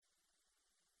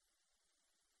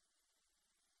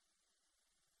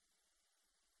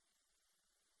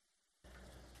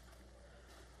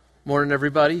Morning,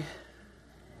 everybody.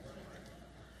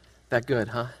 That good,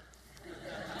 huh?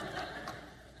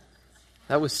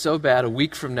 That was so bad. A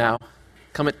week from now,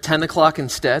 come at 10 o'clock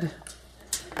instead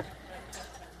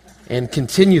and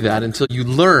continue that until you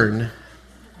learn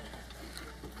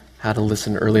how to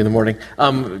listen early in the morning.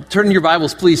 Turn in your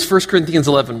Bibles, please. 1 Corinthians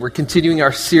 11. We're continuing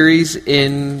our series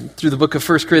through the book of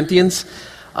 1 Corinthians.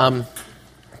 Can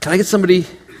I get somebody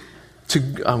to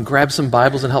grab some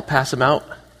Bibles and help pass them out?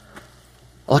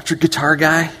 Electric guitar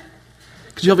guy,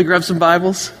 could you help me grab some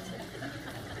Bibles?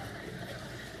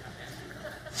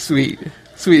 Sweet.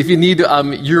 If you need,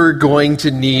 you're going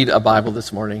to need a Bible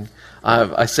this morning.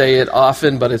 I say it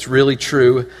often, but it's really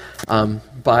true.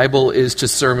 Bible is to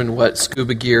sermon what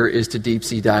scuba gear is to deep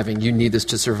sea diving. You need this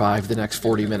to survive the next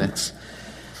 40 minutes.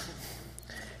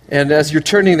 And as you're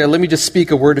turning there, let me just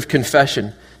speak a word of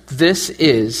confession. This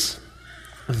is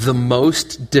the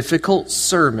most difficult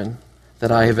sermon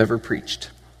that I have ever preached.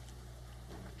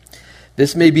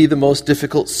 This may be the most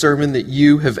difficult sermon that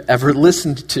you have ever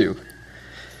listened to.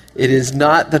 It is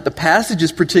not that the passage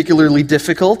is particularly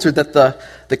difficult or that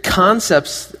the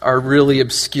concepts are really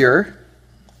obscure.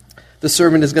 The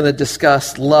sermon is going to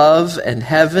discuss love and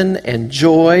heaven and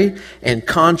joy and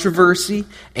controversy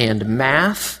and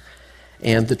math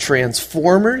and the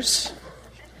Transformers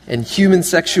and human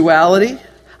sexuality.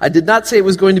 I did not say it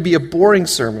was going to be a boring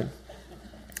sermon.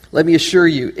 Let me assure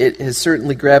you, it has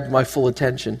certainly grabbed my full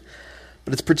attention.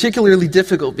 But it's particularly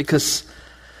difficult because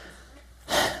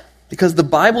the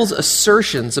Bible's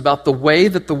assertions about the way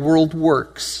that the world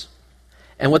works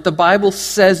and what the Bible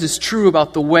says is true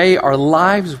about the way our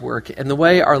lives work and the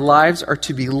way our lives are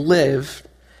to be lived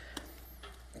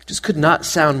just could not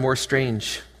sound more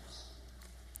strange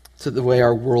to the way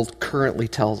our world currently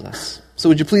tells us. So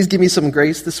would you please give me some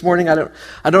grace this morning?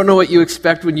 I don't know what you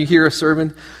expect when you hear a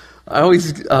sermon. I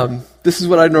always, this is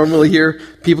what I normally hear.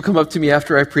 People come up to me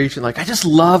after I preach and I just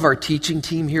love our teaching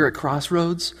team here at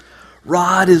Crossroads.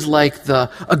 Rod is like the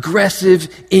aggressive,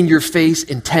 in-your-face,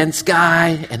 intense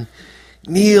guy, and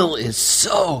Neil is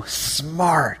so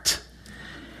smart.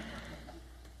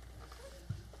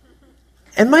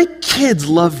 And my kids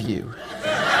love you.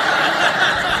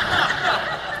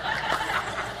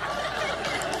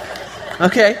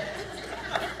 Okay?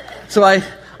 So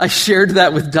I shared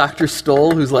that with Dr.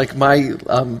 Stoll, who's like my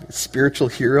spiritual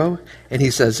hero, and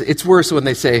he says, it's worse when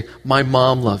they say, my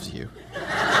mom loves you.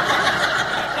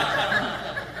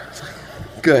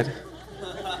 Good.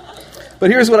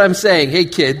 But here's what I'm saying. Hey,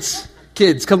 kids,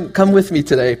 come with me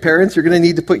today. Parents, you're going to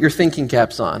need to put your thinking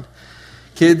caps on.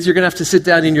 Kids, you're going to have to sit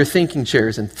down in your thinking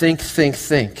chairs and think,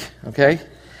 okay?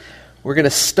 We're going to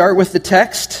start with the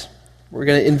text. We're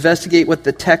going to investigate what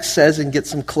the text says and get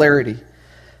some clarity.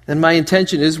 Then my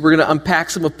intention is we're going to unpack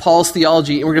some of Paul's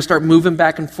theology and we're going to start moving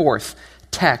back and forth.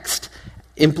 Text,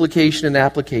 implication, and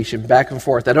application, back and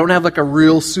forth. I don't have a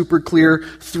real super clear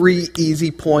 3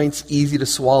 easy points, easy to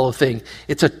swallow thing.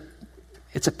 It's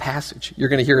a passage. You're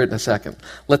going to hear it in a second.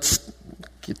 Let's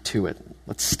get to it.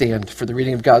 Let's stand for the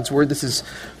reading of God's Word. This is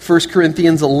 1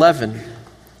 Corinthians 11.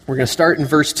 We're going to start in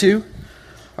verse 2.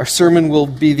 Our sermon will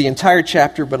be the entire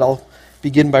chapter, but I'll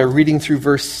begin by reading through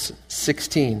verse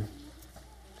 16.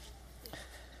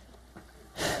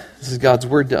 This is God's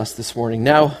word to us this morning.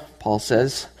 Now, Paul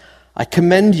says, I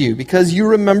commend you because you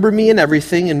remember me in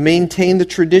everything and maintain the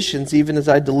traditions even as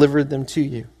I delivered them to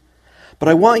you. But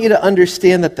I want you to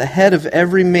understand that the head of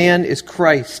every man is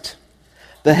Christ.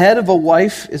 The head of a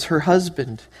wife is her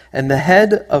husband, and the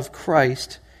head of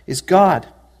Christ is God.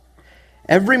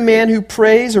 Every man who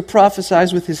prays or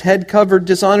prophesies with his head covered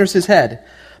dishonors his head,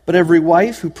 but every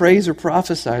wife who prays or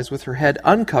prophesies with her head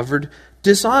uncovered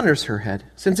dishonors her head,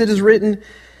 since it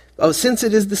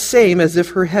is the same as if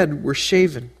her head were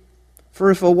shaven.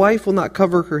 For if a wife will not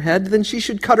cover her head, then she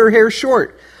should cut her hair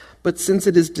short. But since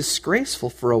it is disgraceful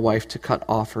for a wife to cut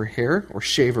off her hair or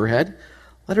shave her head,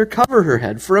 let her cover her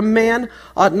head. For a man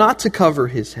ought not to cover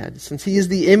his head, since he is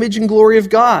the image and glory of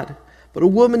God. But a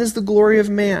woman is the glory of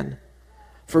man.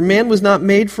 For man was not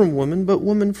made from woman, but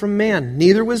woman from man.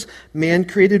 Neither was man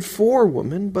created for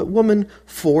woman, but woman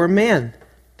for man.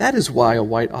 That is why a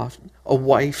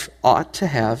wife ought to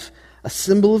have a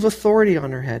symbol of authority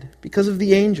on her head, because of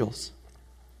the angels.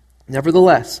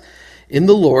 Nevertheless, in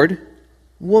the Lord,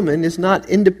 woman is not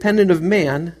independent of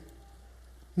man,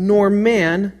 nor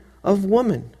man of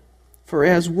woman. For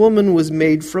as woman was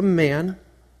made from man,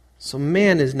 so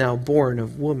man is now born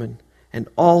of woman, and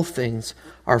all things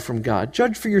are from God.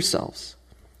 Judge for yourselves.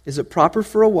 Is it proper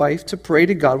for a wife to pray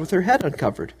to God with her head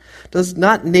uncovered? Does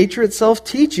not nature itself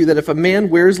teach you that if a man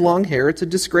wears long hair, it's a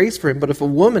disgrace for him, but if a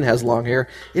woman has long hair,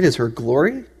 it is her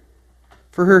glory?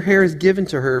 For her hair is given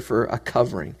to her for a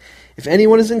covering. If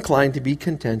anyone is inclined to be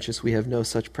contentious, we have no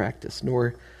such practice,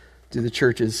 nor do the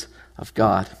churches of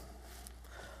God.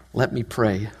 Let me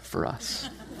pray for us.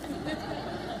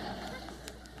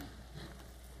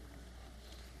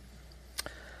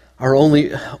 Our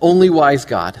only wise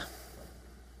God,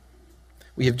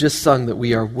 we have just sung that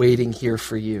we are waiting here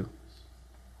for you.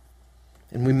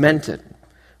 And we meant it.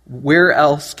 Where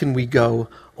else can we go?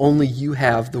 Only you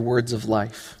have the words of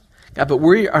life. God, but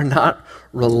we are not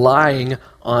relying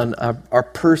on our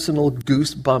personal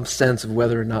goosebump sense of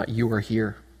whether or not you are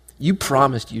here. You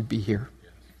promised you'd be here.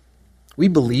 We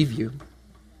believe you.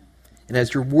 And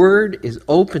as your word is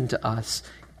open to us,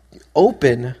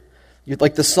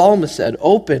 like the psalmist said,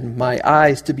 open my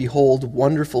eyes to behold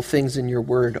wonderful things in your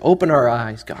word. Open our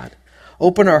eyes, God.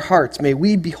 Open our hearts. May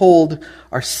we behold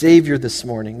our Savior this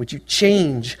morning. Would you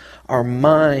change our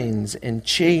minds and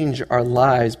change our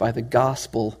lives by the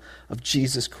gospel of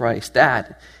Jesus Christ?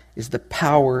 That is the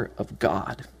power of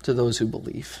God to those who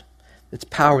believe. It's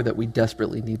power that we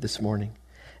desperately need this morning.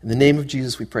 In the name of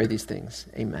Jesus, we pray these things.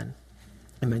 Amen.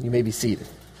 Amen. You may be seated.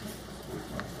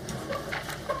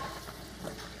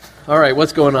 All right,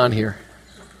 what's going on here?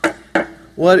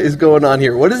 What is going on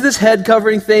here? What is this head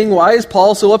covering thing? Why is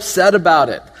Paul so upset about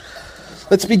it?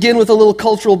 Let's begin with a little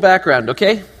cultural background,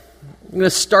 okay? I'm going to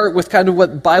start with kind of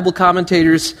what Bible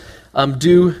commentators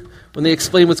do when they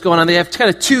explain what's going on. They have kind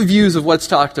of two views of what's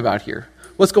talked about here.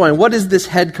 What's going on? What is this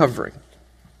head covering?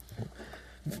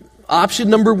 Option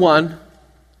number one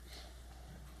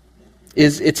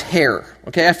is its hair.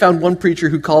 Okay, I found one preacher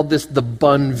who called this the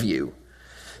bun view.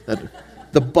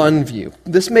 The bun view.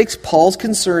 This makes Paul's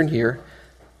concern here.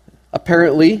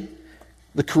 Apparently,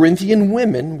 the Corinthian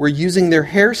women were using their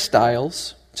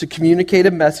hairstyles to communicate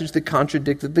a message that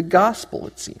contradicted the gospel,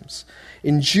 it seems.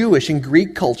 In Jewish and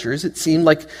Greek cultures, it seemed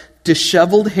like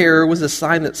disheveled hair was a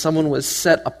sign that someone was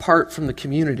set apart from the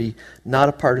community, not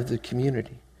a part of the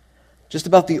community. Just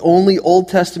about the only Old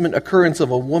Testament occurrence of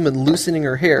a woman loosening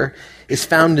her hair is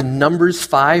found in Numbers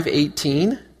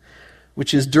 5:18,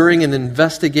 which is during an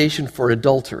investigation for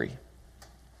adultery.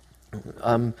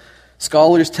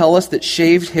 Scholars tell us that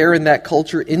shaved hair in that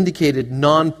culture indicated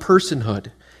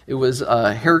non-personhood. It was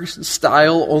a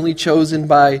hairstyle only chosen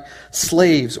by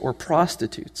slaves or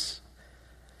prostitutes.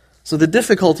 So the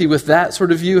difficulty with that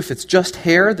sort of view, if it's just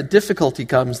hair, the difficulty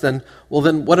comes then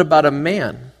what about a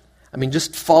man? I mean,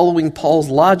 just following Paul's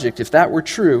logic, if that were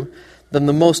true, then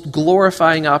the most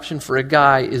glorifying option for a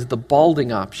guy is the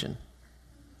balding option.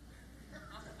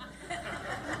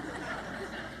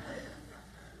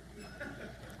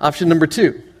 Option number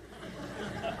two.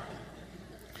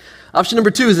 Option number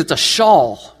two is it's a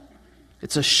shawl.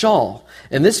 It's a shawl.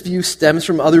 And this view stems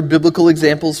from other biblical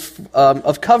examples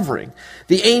of covering.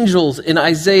 The angels in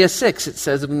Isaiah 6, it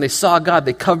says that when they saw God,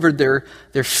 they covered their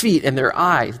feet and their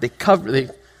eyes. They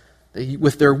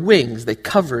with their wings, they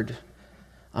covered.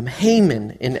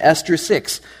 Haman in Esther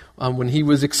 6, when he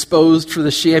was exposed for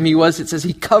the sham he was, it says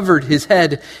he covered his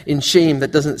head in shame.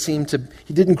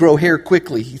 He didn't grow hair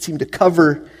quickly. He seemed to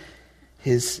cover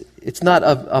it's not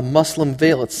a Muslim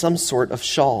veil, it's some sort of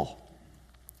shawl.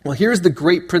 Well, here's a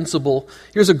great principle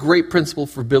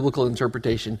for biblical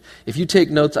interpretation. If you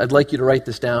take notes, I'd like you to write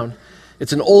this down.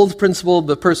 It's an old principle.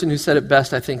 The person who said it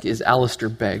best, I think, is Alistair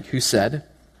Begg, who said,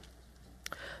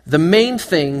 "The main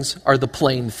things are the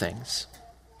plain things,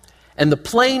 and the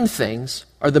plain things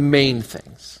are the main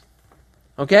things."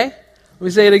 Okay? Let me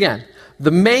say it again.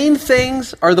 The main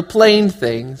things are the plain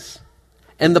things,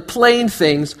 and the plain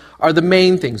things are the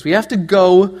main things. We have to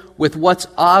go with what's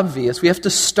obvious. We have to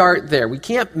start there. We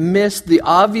can't miss the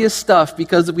obvious stuff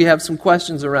because we have some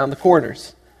questions around the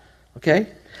corners. Okay?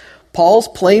 Paul's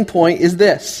plain point is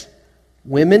this: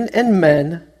 women and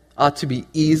men ought to be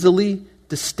easily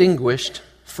distinguished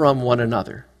from one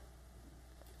another.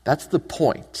 That's the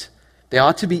point. They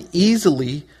ought to be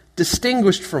easily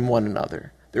distinguished from one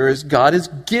another. God has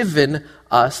given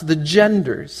us the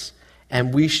genders,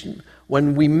 and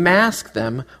when we mask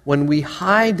them, when we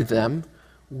hide them,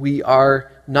 we are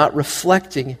not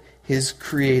reflecting His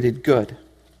created good.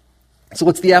 So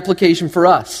what's the application for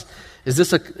us? Is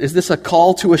this a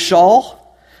call to a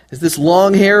shawl? Is this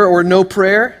long hair or no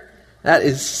prayer? That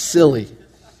is silly.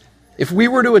 If we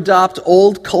were to adopt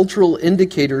old cultural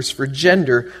indicators for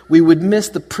gender, we would miss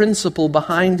the principle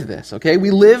behind this, okay?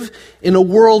 We live in a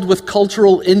world with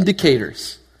cultural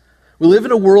indicators. We live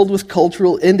in a world with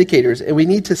cultural indicators, and we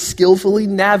need to skillfully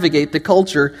navigate the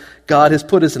culture God has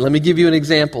put us in. Let me give you an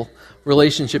example,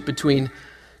 relationship between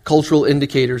cultural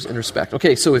indicators and respect.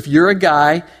 Okay, so if you're a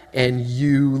guy and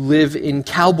you live in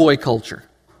cowboy culture,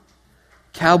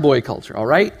 all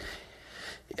right?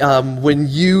 When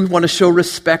you want to show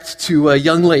respect to a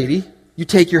young lady, you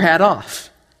take your hat off.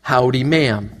 Howdy,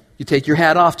 ma'am. You take your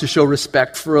hat off to show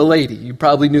respect for a lady. You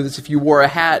probably knew this if you wore a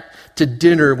hat to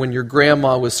dinner when your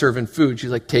grandma was serving food. She's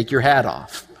like, take your hat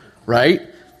off, right?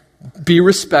 Be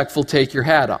respectful, take your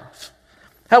hat off.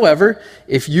 However,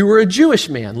 if you were a Jewish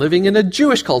man living in a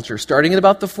Jewish culture starting in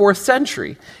about the 4th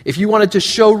century, if you wanted to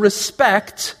show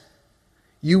respect,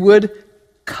 you would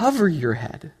cover your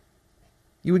head.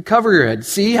 You would cover your head.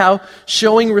 See how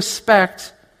showing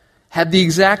respect had the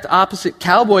exact opposite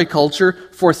cowboy culture,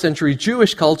 4th century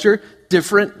Jewish culture,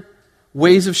 different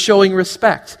ways of showing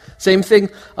respect. Same thing,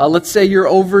 let's say you're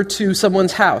over to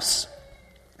someone's house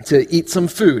to eat some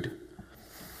food.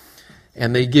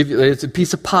 And they give you, it's a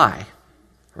piece of pie,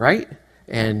 right?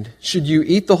 And should you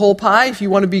eat the whole pie if you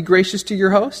want to be gracious to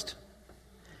your host?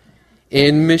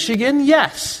 In Michigan,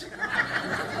 yes.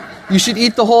 You should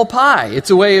eat the whole pie. It's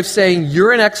a way of saying,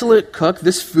 you're an excellent cook,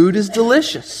 this food is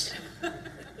delicious.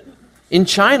 In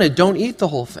China, don't eat the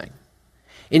whole thing.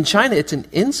 In China, it's an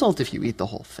insult if you eat the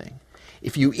whole thing.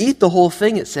 If you eat the whole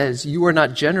thing, it says, you are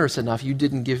not generous enough, you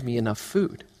didn't give me enough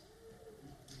food.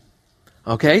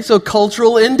 Okay, so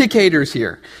cultural indicators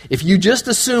here. If you just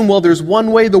assume, well, there's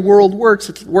one way the world works,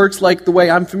 it works like the way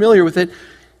I'm familiar with it,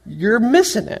 you're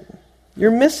missing it.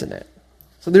 You're missing it.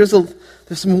 So there's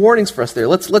some warnings for us there.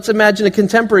 Let's imagine a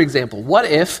contemporary example. What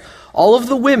if all of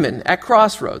the women at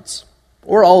Crossroads,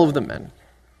 or all of the men,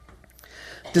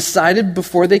 decided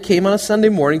before they came on a Sunday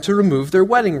morning to remove their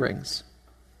wedding rings?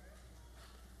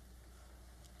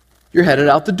 You're headed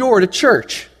out the door to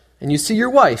church, and you see your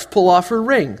wife pull off her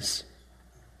rings.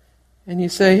 And you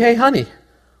say, hey, honey,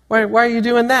 why are you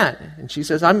doing that? And she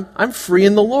says, I'm free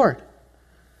in the Lord.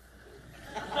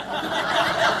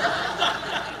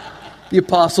 The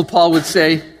Apostle Paul would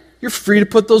say, you're free to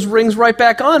put those rings right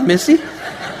back on, missy.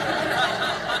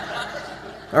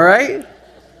 All right?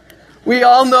 We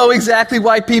all know exactly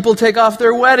why people take off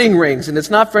their wedding rings, and it's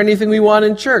not for anything we want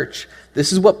in church.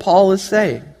 This is what Paul is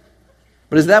saying.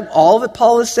 But is that all that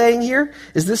Paul is saying here?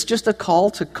 Is this just a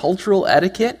call to cultural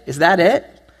etiquette? Is that it?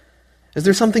 Is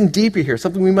there something deeper here,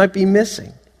 something we might be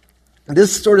missing? And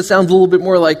this sort of sounds a little bit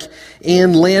more like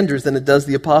Ann Landers than it does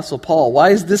the Apostle Paul.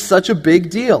 Why is this such a big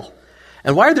deal?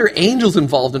 And why are there angels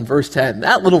involved in verse 10?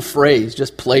 That little phrase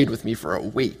just played with me for a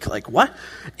week. Like, what?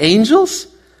 Angels?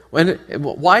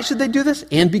 Why should they do this?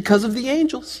 And because of the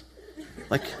angels.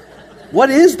 Like, what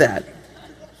is that?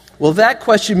 Well, that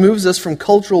question moves us from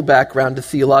cultural background to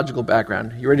theological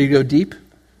background. You ready to go deep?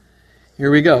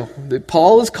 Here we go.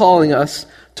 Paul is calling us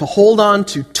to hold on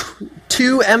to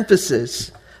two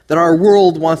emphases that our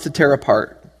world wants to tear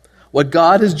apart. What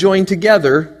God has joined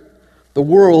together, the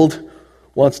world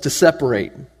wants to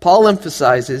separate. Paul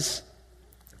emphasizes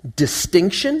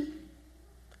distinction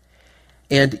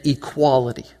and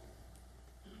equality.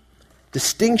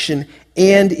 Distinction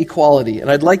and equality. And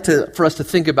I'd like for us to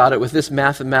think about it with this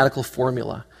mathematical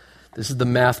formula. This is the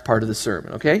math part of the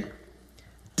sermon, okay?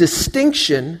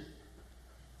 Distinction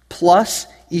plus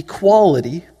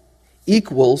equality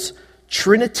equals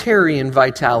Trinitarian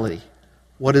vitality.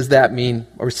 What does that mean?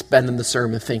 We're spending the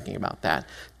sermon thinking about that.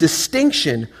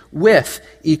 Distinction with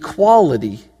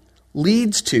equality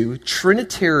leads to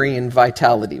Trinitarian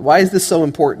vitality. Why is this so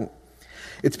important?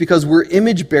 It's because we're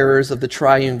image bearers of the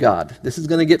triune God. This is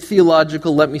going to get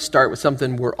theological. Let me start with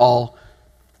something we're all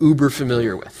uber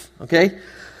familiar with, okay? Do you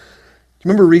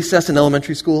remember recess in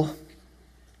elementary school?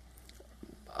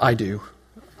 I do.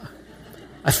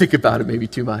 I think about it maybe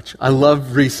too much. I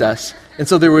love recess. And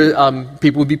so there were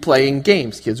people would be playing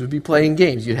games. Kids would be playing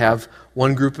games. You'd have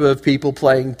one group of people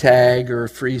playing tag or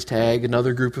freeze tag,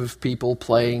 another group of people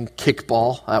playing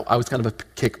kickball. I was kind of a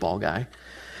kickball guy.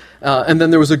 And then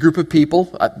there was a group of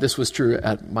people, this was true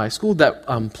at my school, that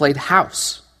played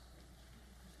house.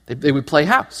 They would play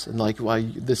house. And like, well,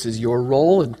 this is your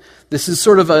role. And this is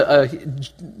sort of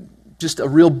just a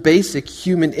real basic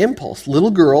human impulse.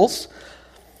 Little girls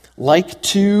like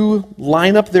to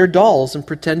line up their dolls and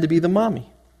pretend to be the mommy.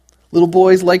 Little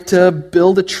boys like to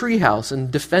build a treehouse and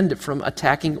defend it from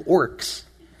attacking orcs.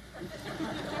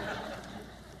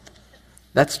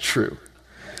 That's true.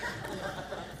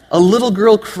 A little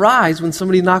girl cries when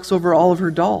somebody knocks over all of her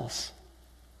dolls.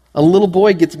 A little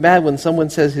boy gets mad when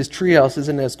someone says his treehouse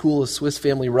isn't as cool as Swiss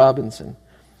Family Robinson.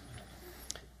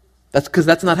 That's because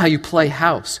that's not how you play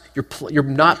house. You're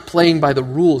not playing by the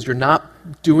rules. You're not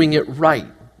doing it right.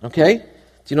 Okay? Do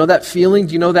you know that feeling?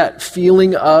 Do you know that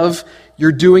feeling of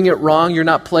you're doing it wrong, you're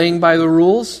not playing by the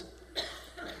rules?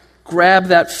 Grab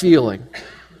that feeling.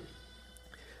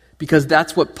 Because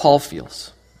that's what Paul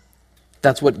feels.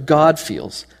 That's what God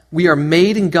feels. We are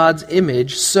made in God's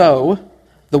image, so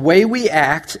the way we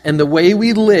act and the way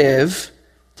we live,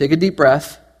 take a deep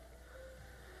breath,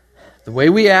 the way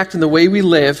we act and the way we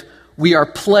live, we are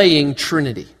playing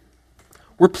Trinity.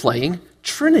 We're playing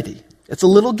Trinity. It's a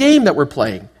little game that we're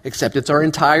playing, except it's our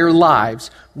entire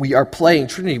lives. We are playing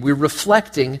Trinity. We're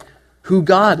reflecting who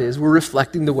God is. We're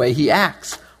reflecting the way he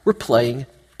acts. We're playing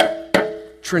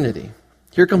Trinity.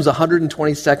 Here comes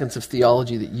 120 seconds of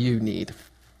theology that you need.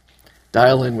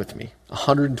 Dial in with me.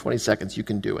 120 seconds, you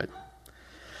can do it.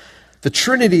 The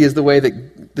Trinity is the way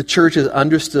that the church has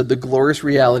understood the glorious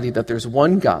reality that there's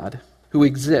one God who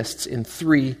exists in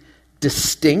three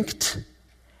distinct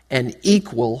and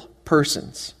equal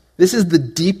persons. This is the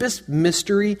deepest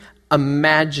mystery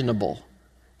imaginable.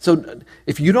 So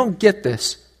if you don't get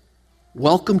this,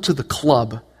 welcome to the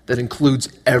club that includes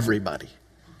everybody.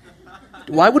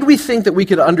 Why would we think that we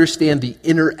could understand the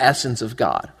inner essence of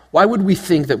God? Why would we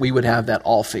think that we would have that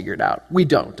all figured out? We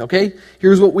don't, okay?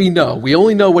 Here's what we know. We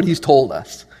only know what he's told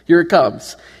us. Here it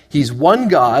comes. He's one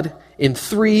God in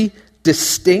three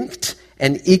distinct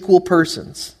and equal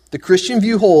persons. The Christian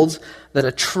view holds that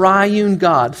a triune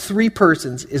God, three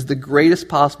persons, is the greatest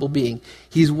possible being.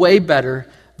 He's way better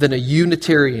than a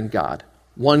Unitarian God.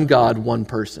 One God, one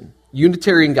person.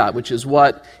 Unitarian God, which is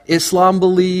what Islam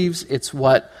believes. It's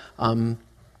what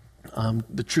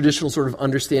the traditional sort of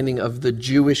understanding of the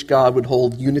Jewish God would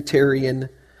hold. Unitarian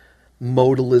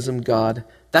modalism God.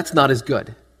 That's not as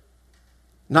good.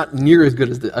 Not near as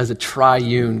good as a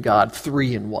triune God,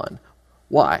 three in one.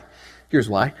 Why? Here's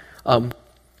why.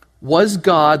 Was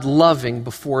God loving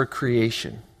before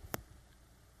creation?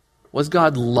 Was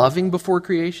God loving before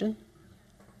creation?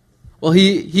 Well,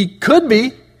 he could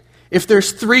be if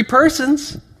there's three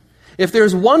persons. If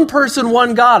there's one person,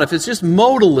 one God, if it's just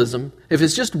modalism, if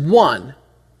it's just one,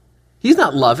 he's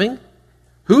not loving.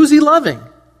 Who's he loving?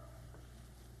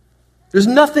 There's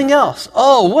nothing else.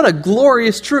 Oh, what a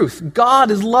glorious truth.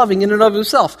 God is loving in and of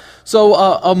himself. So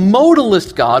a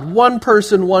modalist God, one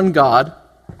person, one God,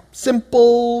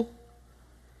 simple,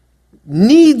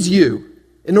 needs you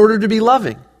in order to be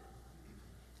loving.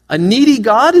 A needy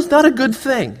God is not a good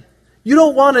thing. You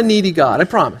don't want a needy God, I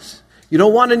promise. You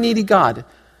don't want a needy God.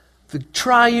 The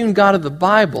triune God of the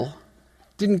Bible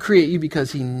didn't create you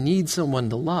because he needs someone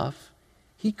to love.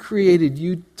 He created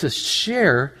you to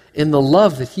share in the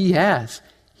love that he has.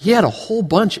 He had a whole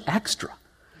bunch extra,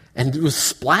 and it was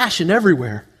splashing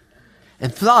everywhere,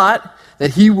 and thought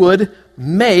that he would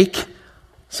make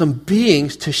some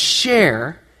beings to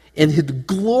share in his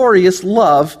glorious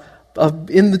love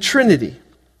in the Trinity.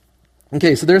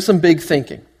 Okay, so there's some big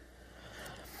thinking.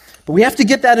 But we have to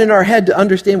get that in our head to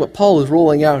understand what Paul is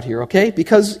rolling out here, okay?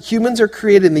 Because humans are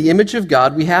created in the image of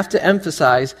God, we have to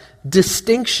emphasize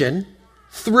distinction,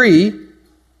 3,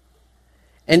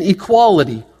 and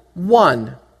equality,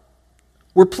 1.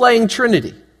 We're playing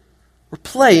Trinity. We're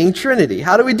playing Trinity.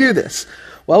 How do we do this?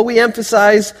 Well, we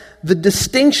emphasize the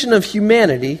distinction of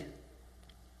humanity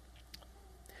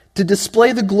to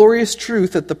display the glorious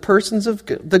truth that the persons of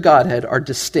the Godhead are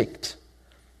distinct.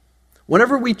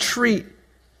 Whenever we treat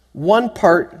one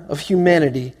part of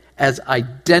humanity as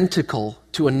identical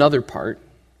to another part,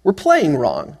 we're playing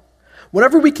wrong.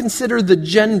 Whenever we consider the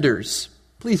genders,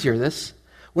 please hear this,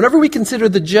 whenever we consider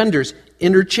the genders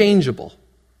interchangeable,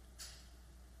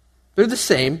 they're the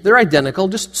same, they're identical,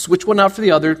 just switch one out for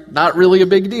the other, not really a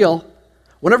big deal.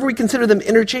 Whenever we consider them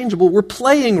interchangeable, we're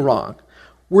playing wrong.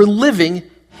 We're living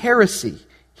heresy.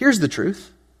 Here's the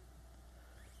truth.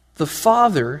 The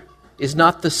Father is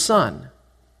not the Son.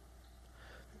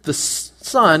 The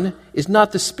Son is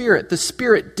not the Spirit. The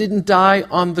Spirit didn't die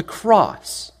on the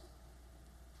cross.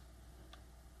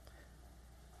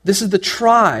 This is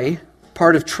the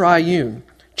part of triune.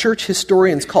 Church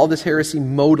historians call this heresy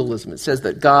modalism. It says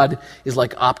that God is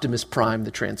like Optimus Prime,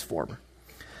 the Transformer.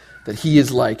 That he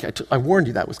is like, I warned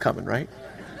you that was coming, right?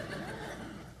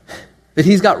 That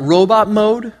he's got robot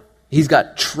mode, he's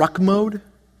got truck mode.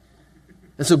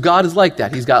 And so God is like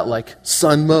that. He's got like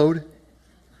Son mode.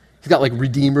 He's got like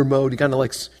Redeemer mode. He kind of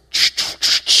like,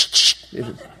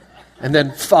 and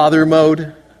then Father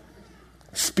mode,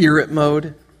 Spirit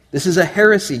mode. This is a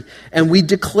heresy. And we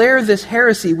declare this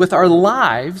heresy with our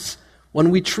lives when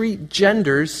we treat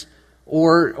genders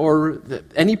or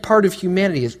any part of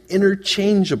humanity as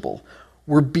interchangeable.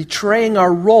 We're betraying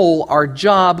our role, our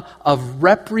job of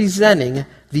representing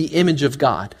the image of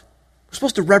God. We're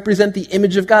supposed to represent the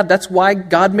image of God. That's why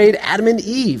God made Adam and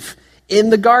Eve in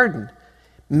the garden.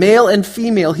 Male and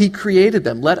female, he created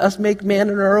them. Let us make man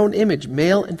in our own image.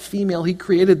 Male and female, he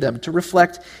created them to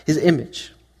reflect his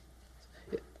image.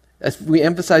 As we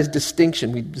emphasize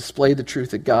distinction, we display the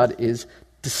truth that God is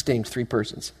distinct, 3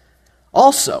 persons.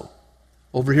 Also,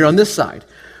 Over here on this side,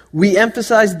 we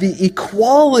emphasize the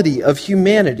equality of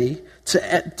humanity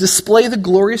to display the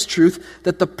glorious truth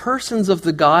that the persons of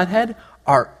the Godhead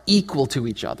are equal to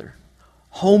each other.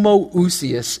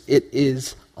 Homoousios, it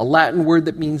is a Latin word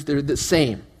that means they're the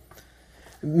same.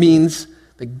 It means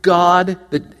that God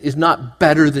that is not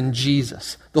better than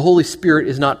Jesus. The Holy Spirit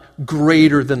is not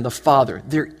greater than the Father.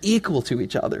 They're equal to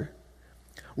each other.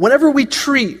 Whenever we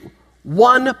treat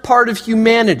one part of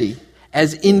humanity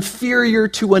as inferior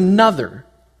to another,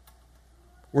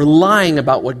 we're lying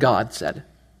about what God said.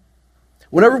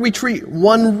 Whenever we treat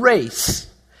one race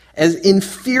as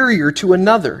inferior to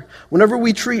another, whenever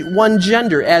we treat one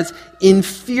gender as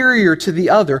inferior to the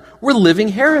other, we're living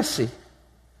heresy.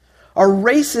 Our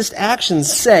racist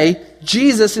actions say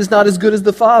Jesus is not as good as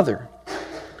the Father.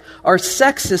 Our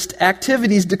sexist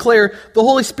activities declare the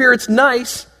Holy Spirit's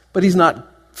nice, but he's not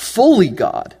fully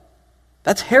God.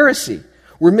 That's heresy.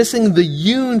 We're missing the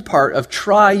 "un" part of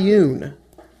triune.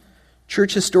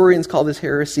 Church historians call this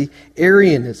heresy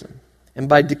Arianism. And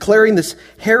by declaring this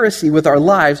heresy with our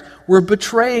lives, we're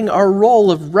betraying our role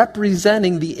of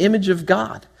representing the image of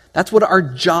God. That's what our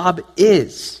job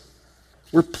is.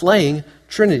 We're playing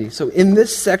Trinity. So in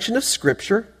this section of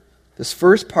Scripture, this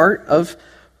first part of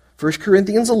 1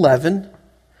 Corinthians 11,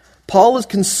 Paul is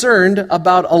concerned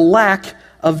about a lack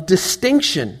of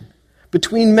distinction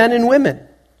between men and women.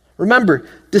 Remember,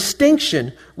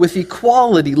 distinction with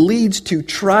equality leads to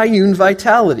triune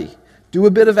vitality. Do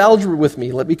a bit of algebra with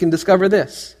me. We can discover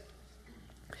this.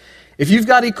 If you've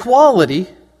got equality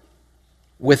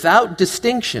without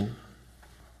distinction,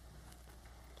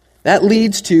 that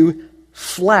leads to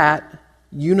flat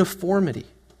uniformity.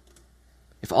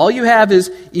 If all you have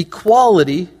is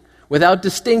equality without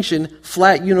distinction,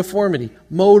 flat uniformity,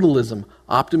 modalism,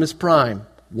 Optimus Prime,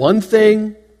 one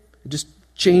thing, it just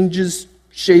changes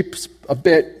shapes a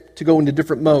bit to go into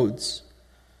different modes.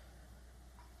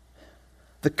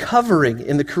 The covering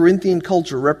in the Corinthian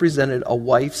culture represented a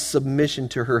wife's submission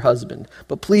to her husband.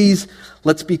 But please,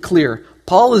 let's be clear.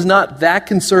 Paul is not that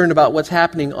concerned about what's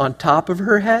happening on top of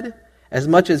her head as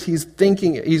much as he's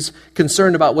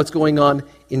concerned about what's going on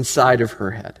inside of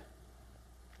her head.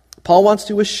 Paul wants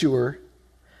to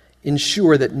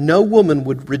ensure that no woman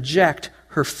would reject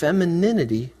her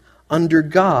femininity under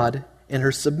God and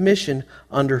her submission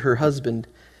under her husband.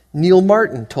 Neil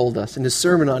Martin told us in his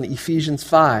sermon on Ephesians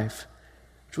 5,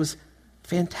 which was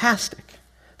fantastic,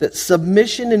 that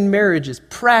submission in marriage is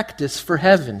practice for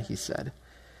heaven, he said.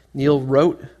 Neil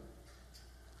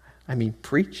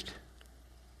preached.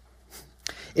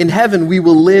 In heaven, we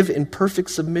will live in perfect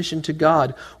submission to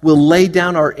God. We'll lay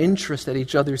down our interest at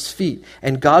each other's feet,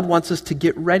 and God wants us to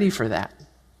get ready for that.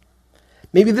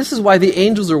 Maybe this is why the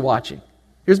angels are watching.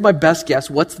 Here's my best guess.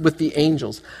 What's with the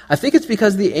angels? I think it's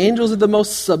because the angels are the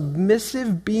most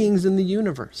submissive beings in the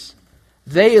universe.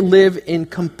 They live in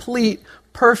complete,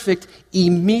 perfect,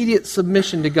 immediate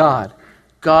submission to God.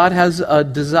 God has a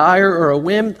desire or a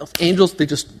whim. Angels,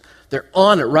 they're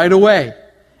on it right away.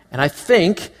 And I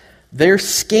think they're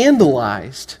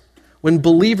scandalized when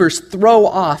believers throw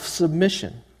off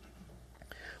submission.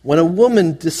 When a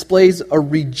woman displays a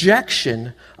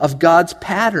rejection of God's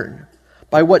pattern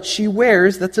by what she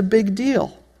wears, that's a big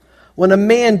deal. When a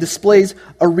man displays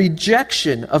a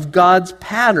rejection of God's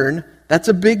pattern, that's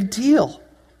a big deal.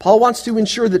 Paul wants to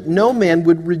ensure that no man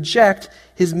would reject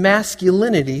his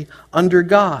masculinity under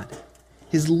God,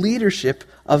 his leadership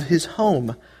of his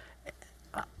home.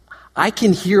 I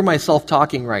can hear myself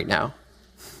talking right now.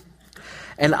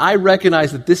 And I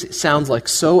recognize that this sounds like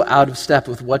so out of step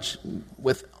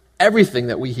with everything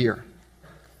that we hear.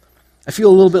 I feel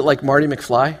a little bit like Marty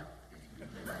McFly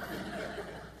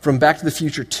from Back to the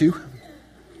Future 2,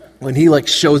 when he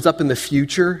shows up in the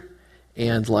future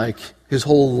and his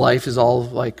whole life is all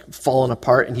falling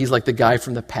apart and he's the guy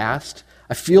from the past.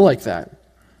 I feel like that.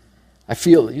 I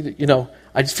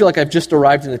just feel like I've just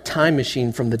arrived in a time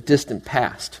machine from the distant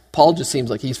past. Paul just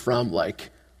seems like he's from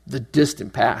the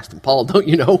distant past. And Paul, don't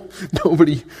you know?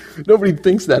 Nobody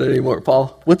thinks that anymore.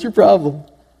 Paul, what's your problem?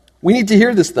 We need to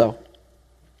hear this though.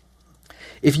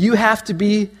 If you have to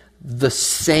be the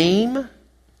same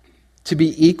to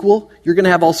be equal, you're going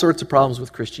to have all sorts of problems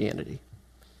with Christianity.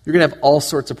 You're going to have all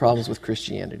sorts of problems with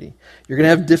Christianity. You're going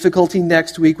to have difficulty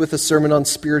next week with a sermon on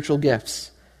spiritual gifts.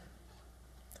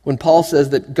 When Paul says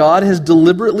that God has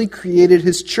deliberately created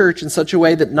his church in such a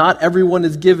way that not everyone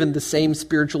is given the same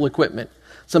spiritual equipment.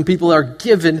 Some people are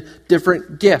given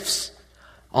different gifts.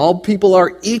 All people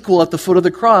are equal at the foot of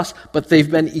the cross, but they've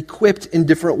been equipped in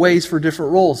different ways for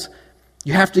different roles.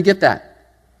 You have to get that.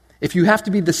 If you have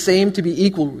to be the same to be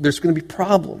equal, there's going to be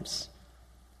problems.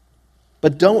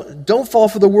 But don't fall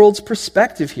for the world's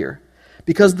perspective here.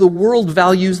 Because the world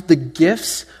values the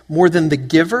gifts more than the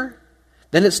giver,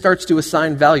 then it starts to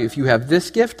assign value. If you have this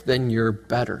gift, then you're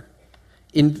better.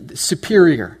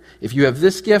 Superior. If you have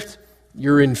this gift,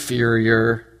 you're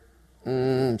inferior.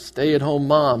 Stay-at-home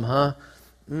mom, huh?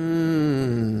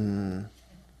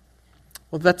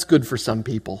 Well, that's good for some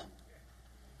people.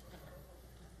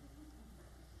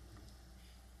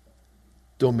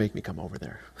 Don't make me come over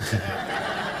there.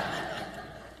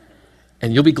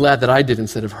 And you'll be glad that I did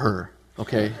instead of her,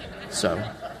 okay? So,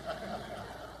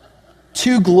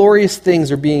 two glorious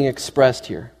things are being expressed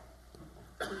here.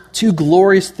 Two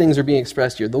glorious things are being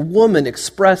expressed here. The woman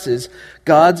expresses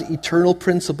God's eternal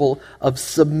principle of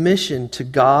submission to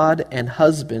God and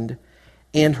husband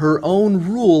and her own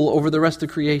rule over the rest of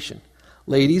creation.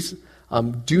 Ladies,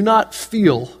 do not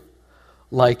feel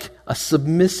like a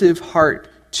submissive heart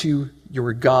to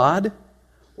your God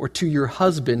or to your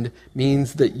husband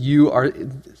means that you are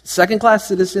second-class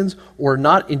citizens or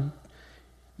not.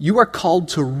 You are called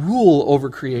to rule over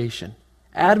creation.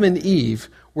 Adam and Eve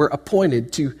were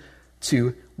appointed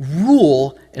to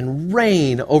rule and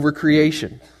reign over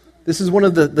creation. This is one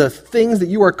of the things that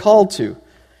you are called to.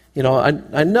 You know,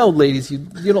 I know, ladies, you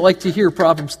don't like to hear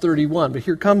Proverbs 31, but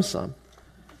here comes some.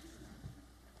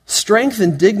 Strength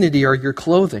and dignity are your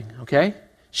clothing, okay?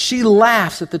 She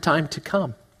laughs at the time to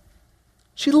come.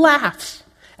 She laughs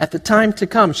at the time to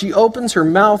come. She opens her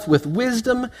mouth with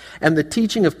wisdom, and the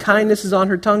teaching of kindness is on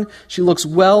her tongue. She looks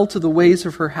well to the ways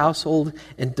of her household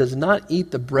and does not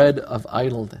eat the bread of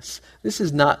idleness. This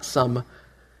is not some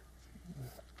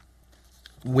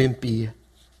wimpy,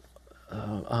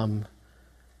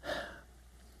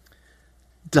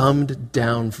 dumbed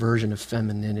down version of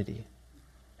femininity.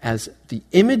 As the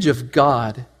image of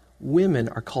God, women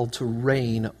are called to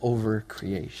reign over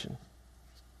creation.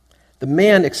 The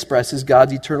man expresses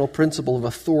God's eternal principle of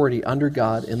authority under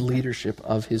God and leadership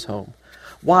of his home.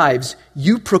 Wives,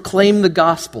 you proclaim the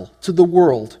gospel to the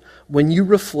world when you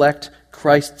reflect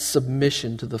Christ's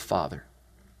submission to the Father.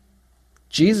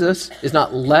 Jesus is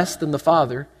not less than the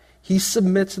Father. He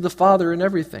submits to the Father in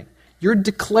everything. You're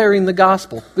declaring the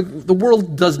gospel. The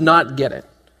world does not get it.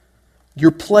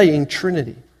 You're playing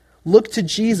Trinity. Look to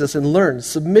Jesus and learn.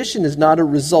 Submission is not a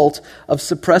result of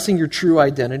suppressing your true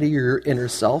identity or your inner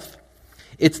self.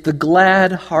 It's the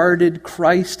glad-hearted,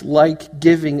 Christ-like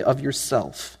giving of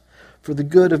yourself for the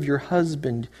good of your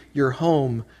husband, your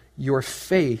home, your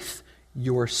faith,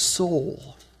 your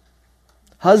soul.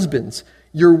 Husbands,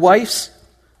 your wife's...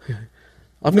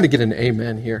 I'm going to get an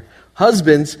amen here.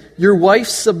 Husbands, your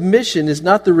wife's submission is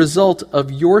not the result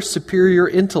of your superior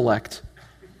intellect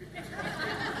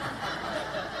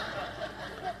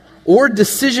or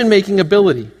decision-making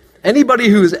ability. Anybody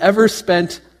who's ever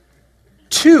spent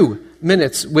 2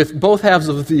 minutes with both halves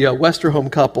of the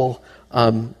Westerholm couple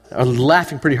are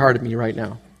laughing pretty hard at me right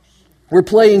now. We're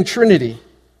playing Trinity.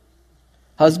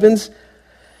 Husbands,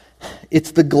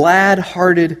 it's the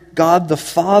glad-hearted, God the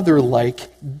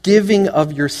Father-like giving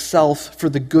of yourself for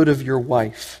the good of your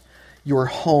wife, your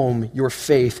home, your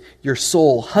faith, your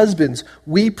soul. Husbands,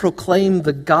 we proclaim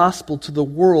the gospel to the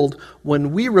world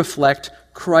when we reflect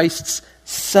Christ's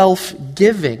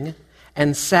self-giving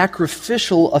and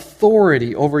sacrificial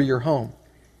authority over your home.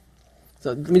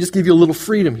 So let me just give you a little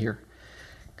freedom here.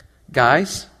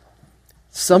 Guys,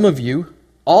 some of you,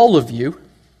 all of you,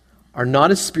 are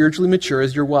not as spiritually mature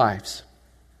as your wives.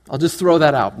 I'll just throw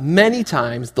that out. Many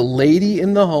times, the lady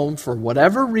in the home, for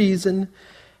whatever reason,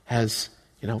 has,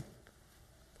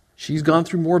 she's gone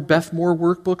through more Beth Moore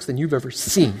workbooks than you've ever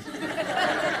seen.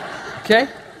 Okay?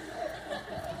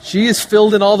 She has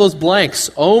filled in all those blanks.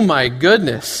 Oh my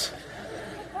goodness.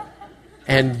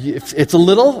 And if it's a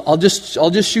little, I'll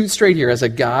just shoot straight here. As a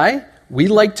guy, we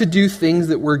like to do things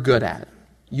that we're good at.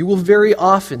 You will very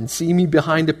often see me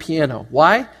behind a piano.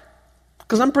 Why?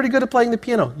 Because I'm pretty good at playing the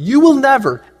piano. You will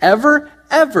never, ever,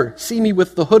 ever see me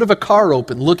with the hood of a car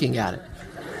open looking at it.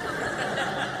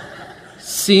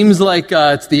 Seems like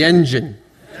it's the engine.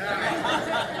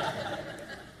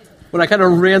 When I kind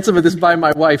of ran some of this by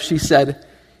my wife, she said,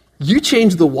 "You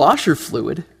changed the washer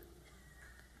fluid."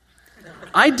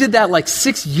 I did that like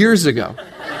 6 years ago.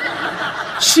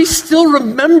 She still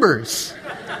remembers.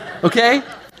 Okay?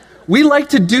 We like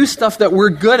to do stuff that we're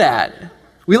good at.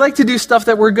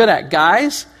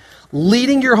 Guys,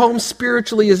 leading your home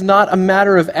spiritually is not a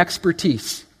matter of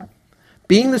expertise.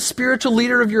 Being the spiritual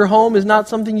leader of your home is not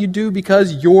something you do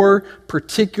because you're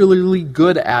particularly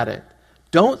good at it.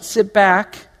 Don't sit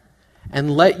back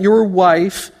and let your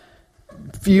wife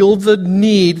feel the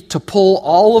need to pull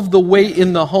all of the weight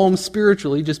in the home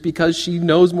spiritually just because she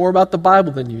knows more about the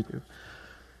Bible than you do.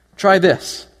 Try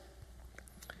this.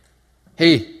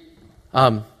 Hey,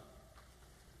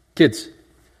 Kids,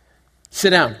 sit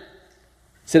down.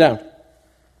 Sit down.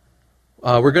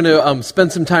 We're going to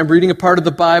spend some time reading a part of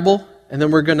the Bible, and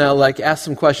then we're going to ask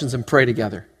some questions and pray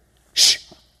together. Shh.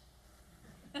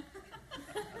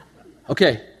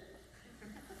 Okay.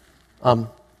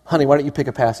 Honey, why don't you pick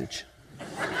a passage?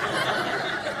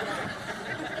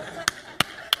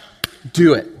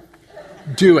 Do it.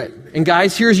 Do it. And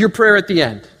guys, here's your prayer at the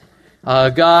end.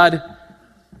 God,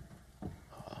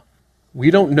 we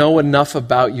don't know enough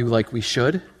about you like we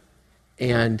should,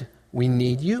 and we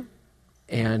need you,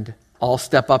 and I'll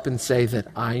step up and say that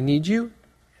I need you.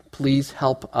 Please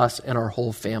help us and our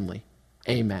whole family.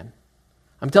 Amen.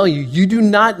 I'm telling you, you do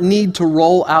not need to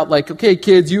roll out okay,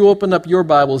 kids, you open up your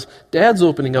Bibles. Dad's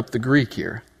opening up the Greek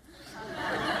here.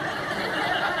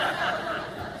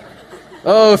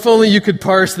 Oh, if only you could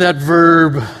parse that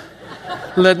verb.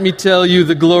 Let me tell you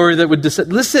the glory that would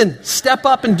descend. Listen, step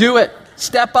up and do it.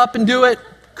 Step up and do it.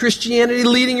 Christianity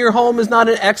leading your home is not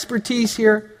an expertise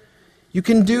here. You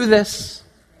can do this.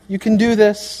 You can do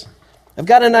this. I've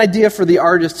got an idea for the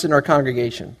artists in our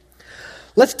congregation.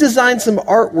 Let's design some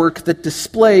artwork that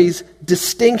displays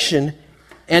distinction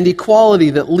and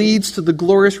equality that leads to the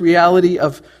glorious reality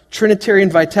of Trinitarian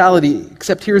vitality.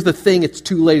 Except here's the thing, it's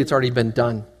too late, it's already been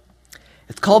done.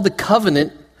 It's called the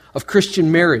covenant of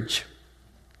Christian marriage.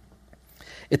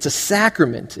 It's a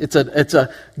sacrament. It's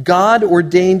a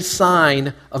God-ordained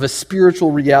sign of a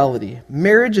spiritual reality.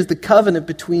 Marriage is the covenant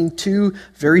between two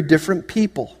very different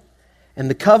people. And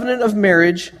the covenant of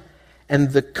marriage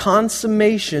and the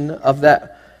consummation of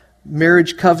that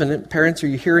marriage covenant, parents, are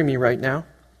you hearing me right now?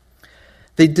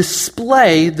 They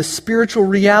display the spiritual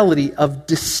reality of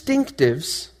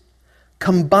distinctives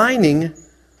combining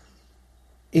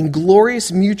in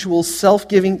glorious mutual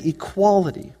self-giving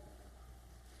equality.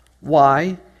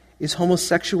 Why is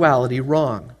homosexuality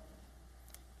wrong?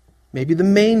 Maybe the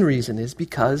main reason is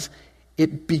because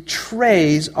it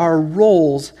betrays our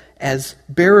roles as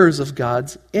bearers of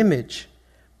God's image.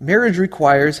 Marriage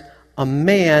requires a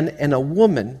man and a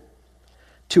woman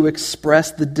to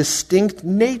express the distinct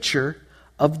nature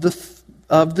of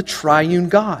the triune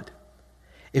God.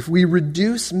 If we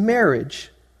reduce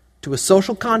marriage to a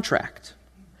social contract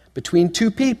between two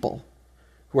people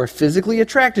who are physically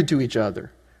attracted to each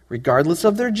other, regardless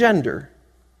of their gender,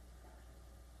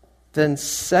 then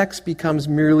sex becomes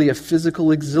merely a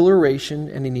physical exhilaration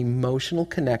and an emotional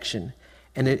connection,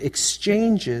 and it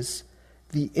exchanges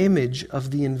the image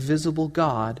of the invisible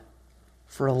God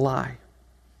for a lie.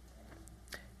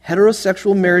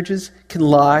 Heterosexual marriages can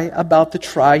lie about the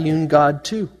triune God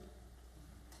too.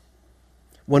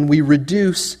 When we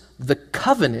reduce the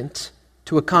covenant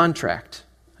to a contract.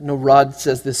 I know Rod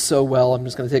says this so well, I'm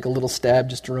just going to take a little stab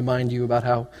just to remind you about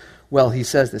how well he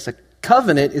says this. A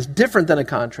covenant is different than a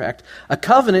contract. A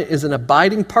covenant is an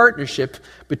abiding partnership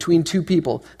between two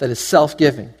people that is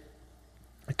self-giving.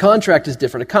 A contract is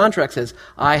different. A contract says,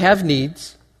 I have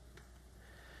needs.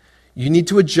 You need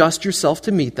to adjust yourself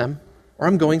to meet them, or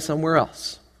I'm going somewhere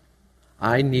else.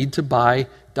 I need to buy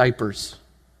diapers.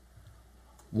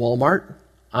 Walmart,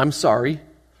 I'm sorry,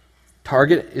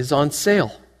 Target is on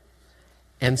sale.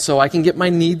 And so I can get my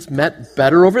needs met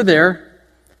better over there.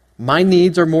 My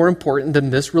needs are more important than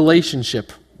this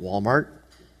relationship. Walmart.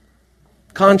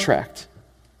 Contract.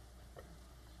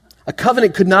 A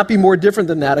covenant could not be more different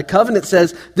than that. A covenant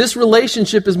says, this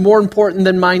relationship is more important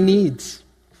than my needs.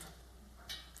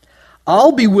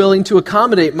 I'll be willing to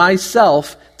accommodate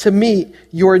myself to meet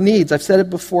your needs. I've said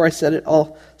it before,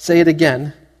 I'll say it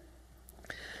again.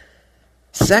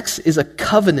 Sex is a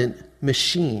covenant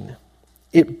machine.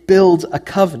 It builds a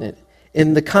covenant.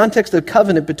 In the context of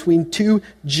covenant between two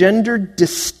gender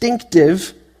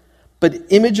distinctive but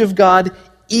image of God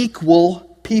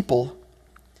equal people,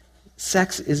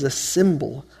 sex is a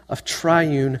symbol of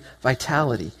triune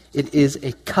vitality. It is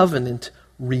a covenant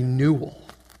renewal.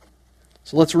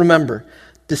 So let's remember,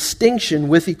 distinction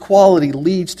with equality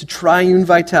leads to triune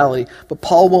vitality, but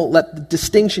Paul won't let the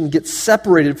distinction get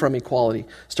separated from equality.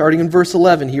 Starting in verse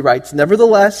 11, he writes,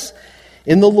 Nevertheless,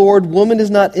 in the Lord, woman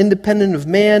is not independent of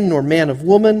man, nor man of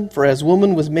woman, for as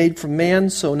woman was made from man,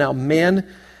 so now man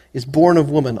is born of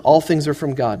woman. All things are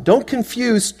from God. Don't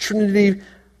confuse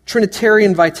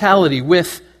Trinitarian vitality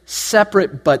with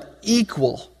separate but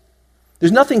equal.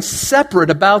 There's nothing separate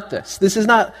about this. This is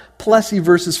not Plessy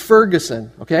versus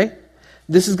Ferguson, okay?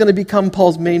 This is going to become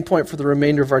Paul's main point for the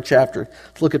remainder of our chapter.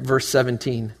 Let's look at verse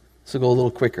 17. So go a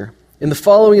little quicker. In the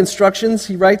following instructions,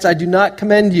 he writes, I do not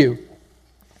commend you.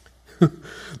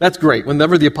 That's great.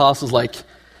 Whenever the apostle's like,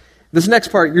 this next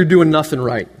part, you're doing nothing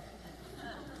right.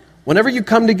 Whenever you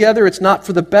come together, it's not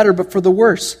for the better, but for the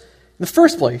worse. In the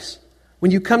first place, When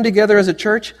you come together as a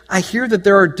church, I hear that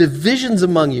there are divisions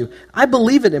among you. I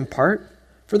believe it in part,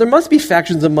 for there must be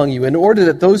factions among you in order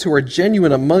that those who are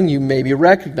genuine among you may be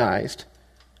recognized.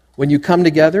 When you come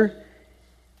together,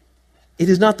 it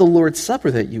is not the Lord's Supper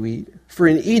that you eat, for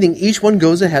in eating each one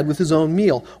goes ahead with his own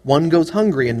meal. One goes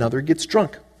hungry, another gets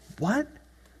drunk. What?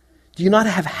 Do you not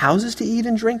have houses to eat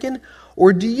and drink in?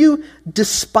 Or do you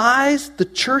despise the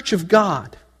church of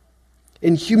God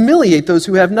and humiliate those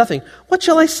who have nothing? What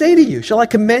shall I say to you? Shall I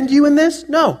commend you in this?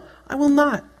 No, I will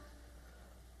not.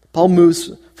 Paul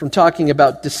moves from talking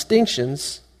about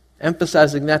distinctions,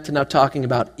 emphasizing that, to now talking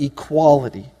about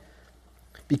equality.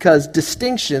 Because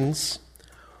distinctions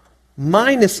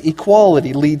minus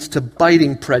equality leads to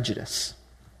biting prejudice.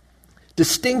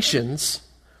 Distinctions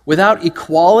without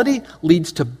equality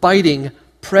leads to biting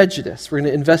prejudice. We're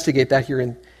going to investigate that here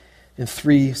in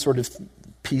three sort of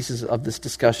pieces of this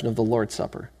discussion of the Lord's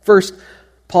Supper. First,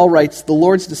 Paul writes, the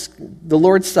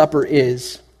Lord's Supper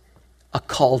is a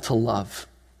call to love.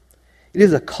 It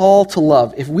is a call to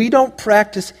love. If we don't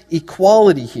practice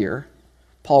equality here,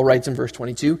 Paul writes in verse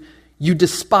 22, you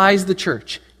despise the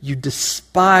church. You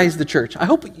despise the church. I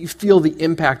hope you feel the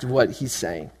impact of what he's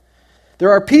saying.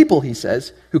 There are people, he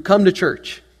says, who come to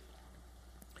church,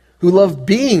 who love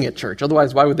being at church.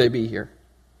 Otherwise, why would they be here?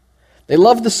 They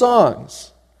love the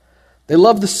songs. They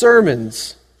love the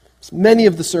sermons, many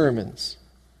of the sermons.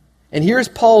 And here's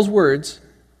Paul's words.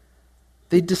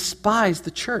 They despise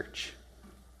the church.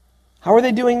 How are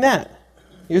they doing that?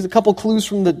 Here's a couple clues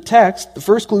from the text. The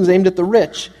first clue is aimed at the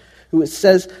rich, who it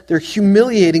says they're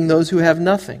humiliating those who have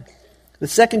nothing. The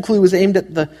second clue is aimed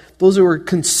at those who are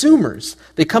consumers.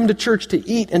 They come to church to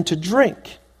eat and to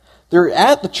drink. They're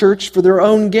at the church for their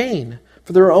own gain,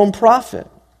 for their own profit.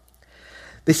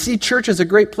 They see church as a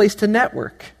great place to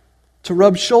network, to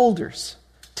rub shoulders,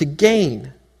 to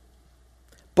gain.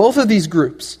 Both of these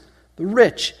groups, the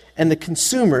rich and the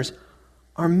consumers,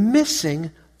 are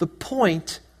missing the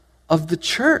point of the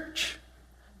church.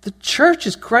 The church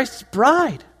is Christ's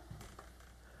bride.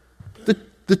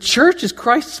 The church is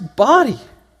Christ's body.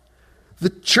 The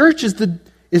church is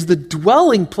the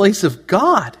dwelling place of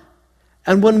God.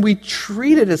 And when we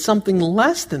treat it as something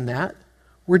less than that,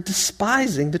 we're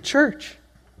despising the church.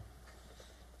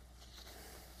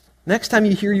 Next time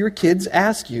you hear your kids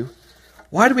ask you,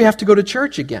 why do we have to go to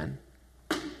church again?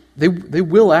 They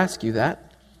will ask you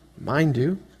that. Mine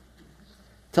do.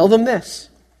 Tell them this.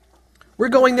 We're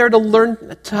going there to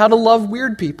learn how to love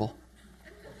weird people.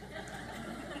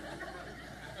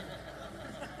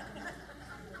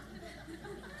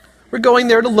 We're going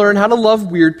there to learn how to love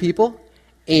weird people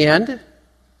and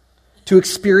to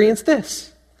experience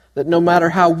this, that no matter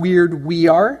how weird we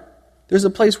are, there's a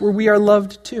place where we are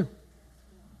loved too.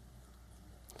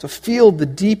 To feel the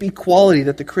deep equality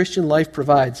that the Christian life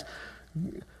provides.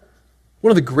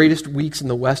 One of the greatest weeks in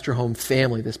the Westerholm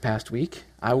family this past week,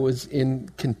 I was in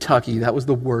Kentucky. That was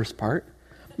the worst part.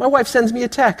 My wife sends me a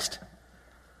text.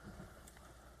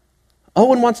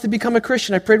 Owen wants to become a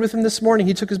Christian. I prayed with him this morning.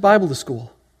 He took his Bible to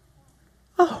school.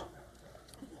 Oh,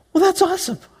 well, that's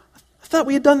awesome. I thought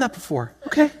we had done that before.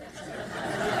 Okay.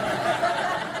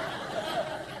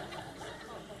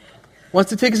 Wants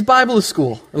to take his Bible to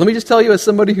school. And let me just tell you, as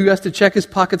somebody who has to check his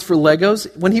pockets for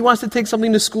Legos, when he wants to take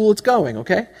something to school, it's going,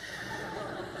 okay?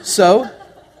 So,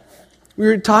 we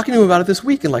were talking to him about it this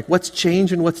week, and like, what's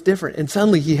changed and what's different? And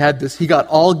suddenly he got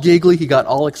all giggly, he got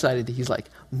all excited. He's like,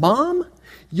 Mom,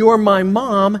 you're my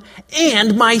mom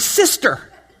and my sister.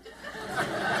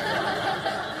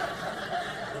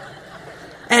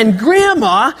 And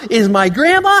Grandma is my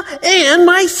grandma and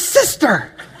my sister.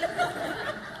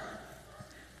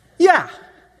 Yeah,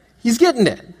 he's getting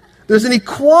it. There's an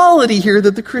equality here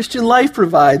that the Christian life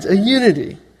provides, a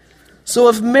unity. So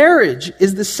if marriage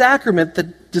is the sacrament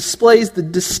that displays the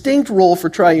distinct role for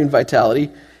triune vitality,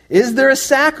 is there a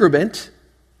sacrament,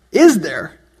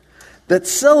 that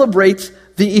celebrates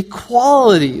the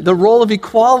equality, the role of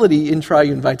equality in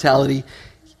triune vitality?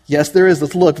 Yes, there is.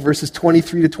 Let's look, verses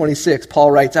 23 to 26.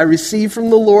 Paul writes, I received from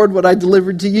the Lord what I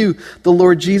delivered to you. The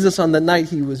Lord Jesus, on the night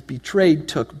he was betrayed,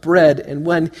 took bread, and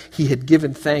when he had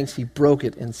given thanks, he broke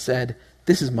it and said,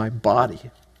 this is my body,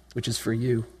 which is for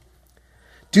you.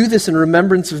 Do this in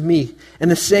remembrance of me. In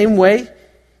the same way,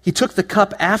 he took the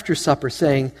cup after supper,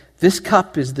 saying, this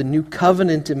cup is the new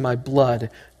covenant in my blood.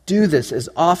 Do this as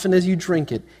often as you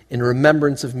drink it in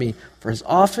remembrance of me. For as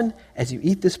often as you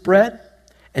eat this bread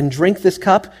and drink this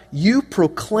cup, you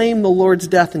proclaim the Lord's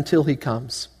death until he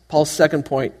comes. Paul's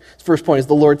first point is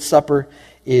the Lord's Supper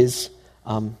is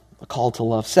a call to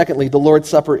love. Secondly, the Lord's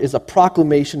Supper is a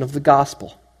proclamation of the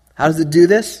gospel. How does it do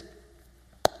this?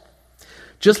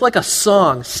 Just like a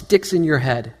song sticks in your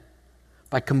head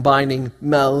by combining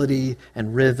melody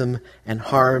and rhythm and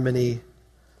harmony.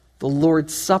 The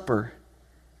Lord's Supper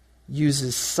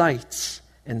uses sights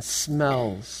and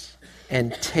smells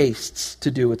and tastes to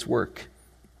do its work.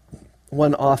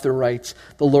 One author writes,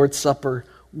 the Lord's Supper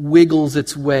wiggles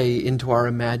its way into our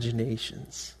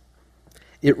imaginations.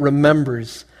 It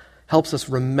helps us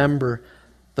remember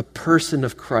the person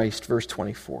of Christ, verse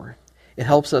 24. It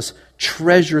helps us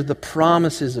treasure the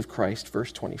promises of Christ,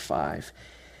 verse 25.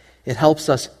 It helps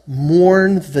us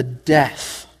mourn the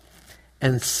death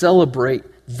and celebrate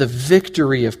the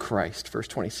victory of Christ, verse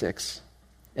 26.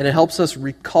 And it helps us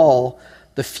recall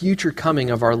the future coming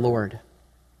of our Lord.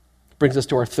 Brings us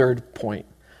to our third point.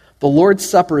 The Lord's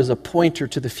Supper is a pointer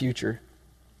to the future.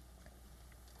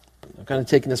 I'm kind of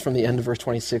taking this from the end of verse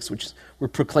 26, which is, we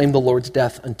proclaim the Lord's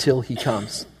death until he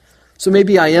comes. So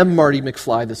maybe I am Marty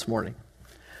McFly this morning,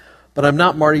 but I'm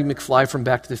not Marty McFly from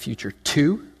Back to the Future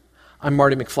 2. I'm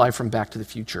Marty McFly from Back to the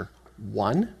Future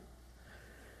 1,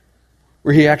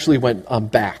 where he actually went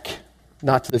back,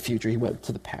 not to the future, he went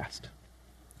to the past.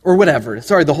 Or whatever.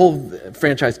 Sorry, the whole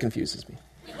franchise confuses me.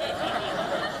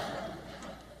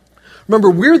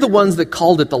 Remember, we're the ones that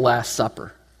called it the Last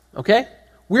Supper, okay?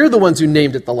 We're the ones who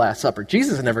named it the Last Supper.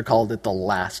 Jesus never called it the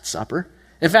Last Supper.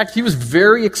 In fact, he was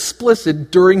very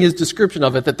explicit during his description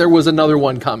of it that there was another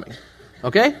one coming,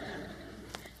 okay?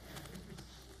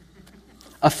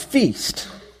 A feast,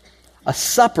 a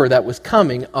supper that was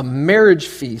coming, a marriage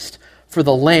feast for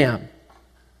the Lamb.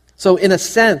 So in a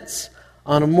sense,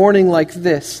 on a morning like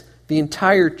this, the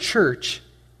entire church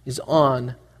is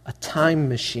on a time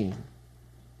machine.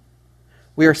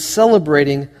 We are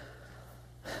celebrating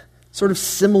sort of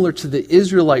similar to the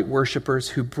Israelite worshipers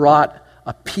who brought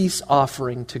a peace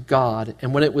offering to God,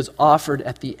 and when it was offered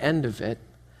at the end of it,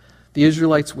 the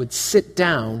Israelites would sit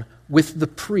down with the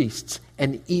priests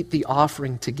and eat the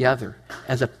offering together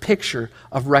as a picture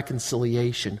of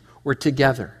reconciliation. We're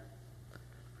together.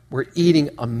 We're eating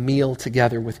a meal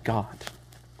together with God.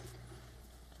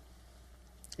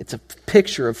 It's a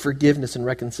picture of forgiveness and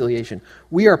reconciliation.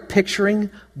 We are picturing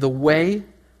the way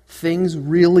things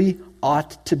really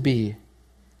ought to be.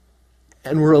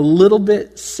 And we're a little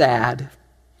bit sad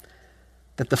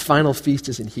that the final feast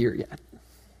isn't here yet.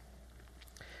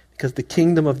 Because the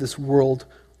kingdom of this world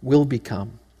will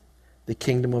become the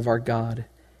kingdom of our God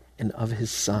and of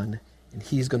his Son, and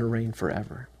he's going to reign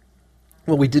forever.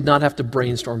 Well, we did not have to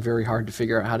brainstorm very hard to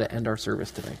figure out how to end our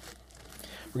service today.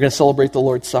 We're going to celebrate the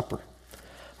Lord's Supper.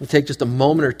 We'll take just a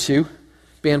moment or two.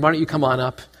 Band, why don't you come on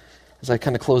up as I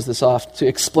kind of close this off to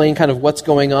explain kind of what's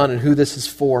going on and who this is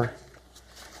for.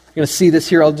 You're going to see this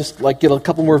here. I'll just get a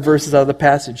couple more verses out of the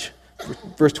passage.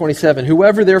 Verse 27,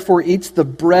 whoever therefore eats the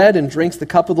bread and drinks the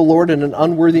cup of the Lord in an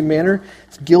unworthy manner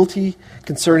is guilty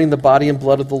concerning the body and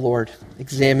blood of the Lord.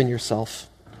 Examine yourself.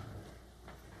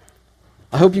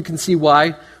 I hope you can see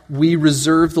why we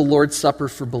reserve the Lord's Supper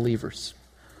for believers.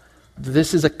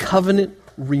 This is a covenant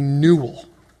renewal,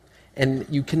 and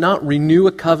you cannot renew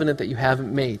a covenant that you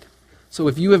haven't made. So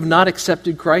if you have not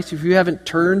accepted Christ, if you haven't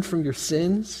turned from your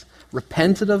sins,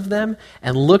 repented of them,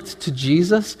 and looked to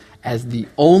Jesus as the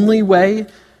only way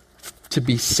to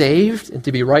be saved and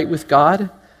to be right with God,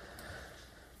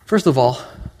 first of all,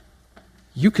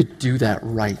 you could do that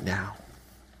right now.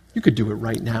 You could do it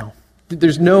right now.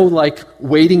 There's no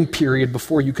waiting period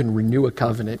before you can renew a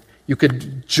covenant. You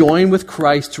could join with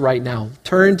Christ right now.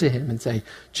 Turn to him and say,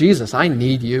 Jesus, I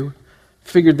need you.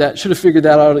 Should have figured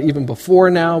that out even before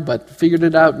now, but figured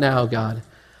it out now, God.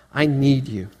 I need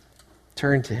you.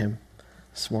 Turn to him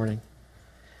this morning.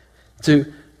 To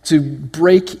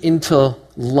break into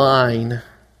line,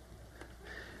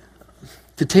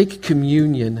 to take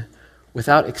communion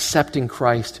without accepting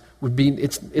Christ would be,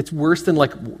 it's worse than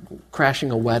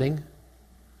crashing a wedding.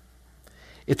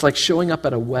 It's like showing up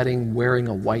at a wedding wearing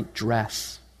a white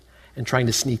dress and trying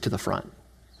to sneak to the front.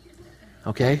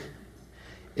 Okay?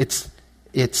 It's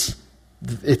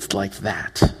like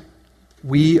that.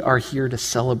 We are here to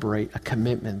celebrate a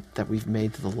commitment that we've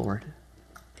made to the Lord.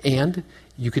 And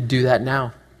you could do that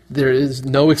now. There is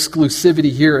no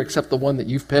exclusivity here except the one that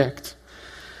you've picked.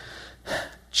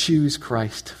 Choose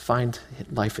Christ. Find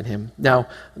life in him. Now,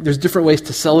 there's different ways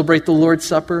to celebrate the Lord's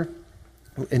Supper.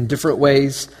 In different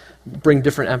ways, bring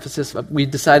different emphasis. We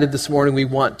decided this morning we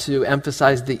want to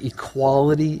emphasize the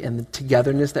equality and the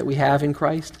togetherness that we have in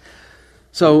Christ.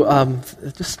 So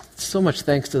just so much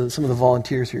thanks to some of the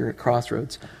volunteers here at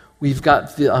Crossroads. We've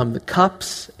got the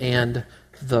cups and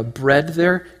the bread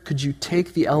there. Could you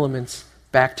take the elements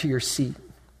back to your seat?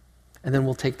 And then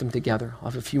we'll take them together. I'll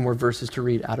have a few more verses to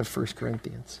read out of 1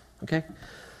 Corinthians. Okay?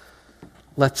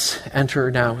 Let's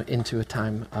enter now into a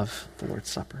time of the Lord's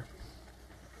Supper.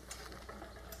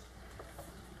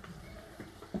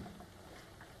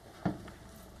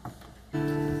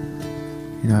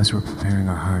 As we're preparing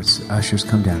our hearts, ushers,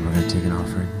 come down. We're going to take an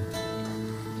offering.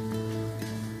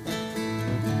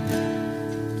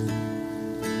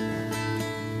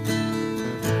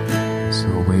 So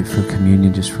we'll wait for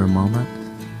communion just for a moment.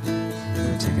 We're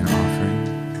going to take an offering.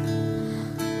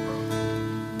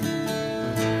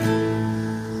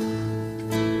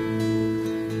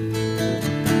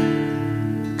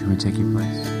 Can we take your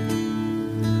place?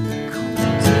 Come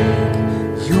and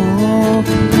take your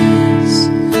place.